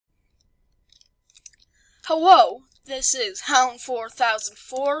Hello, this is Hound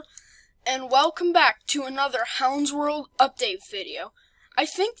 4004, and welcome back to another Hound's World update video. I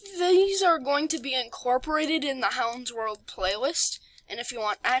think these are going to be incorporated in the Hound's World playlist, and if you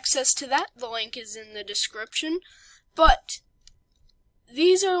want access to that, the link is in the description. But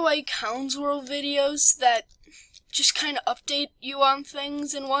these are like Hound's World videos that just kind of update you on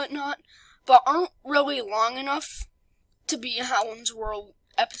things and whatnot, but aren't really long enough to be Hound's World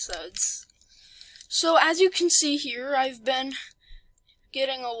episodes. So as you can see here, I've been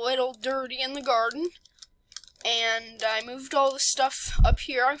getting a little dirty in the garden, and I moved all the stuff up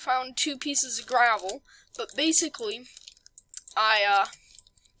here. I found 2 pieces of gravel, but basically I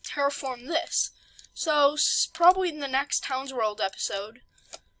terraformed this. So probably in the next Hound's World episode,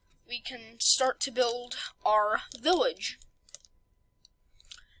 we can start to build our village.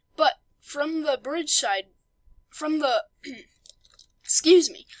 But from the bridge side, from the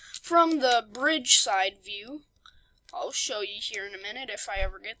from the bridge side view, I'll show you here in a minute if I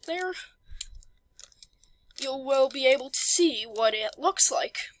ever get there, you will be able to see what it looks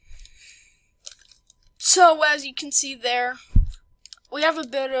like. So as you can see there, we have a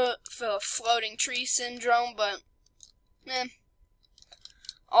bit of a floating tree syndrome, but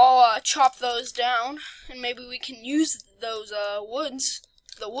I'll chop those down, and maybe we can use those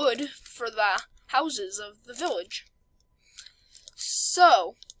the wood for the houses of the village.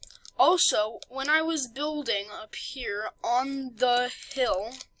 So, also, when I was building up here on the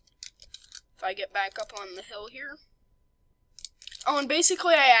hill, if I get back up on the hill here, and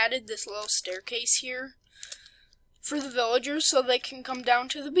basically I added this little staircase here for the villagers so they can come down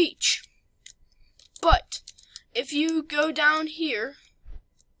to the beach. But, if you go down here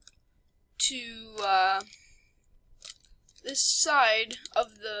to this side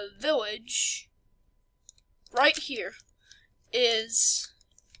of the village, right here is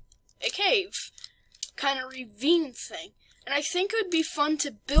a cave, kind of ravine thing, and I think it would be fun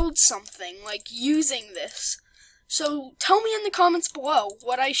to build something like using this. So tell me in the comments below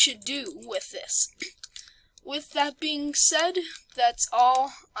what I should do with this. With that being said, that's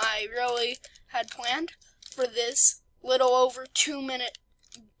all I really had planned for this little over 2-minute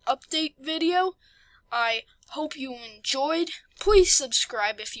update video. I hope you enjoyed. Please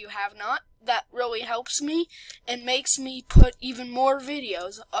subscribe if you have not. That really helps me and makes me put even more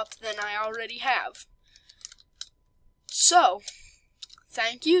videos up than I already have. So,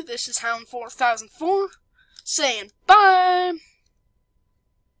 thank you. This is Hound 4004 saying bye.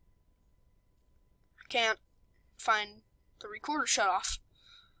 I can't find the recorder shut off.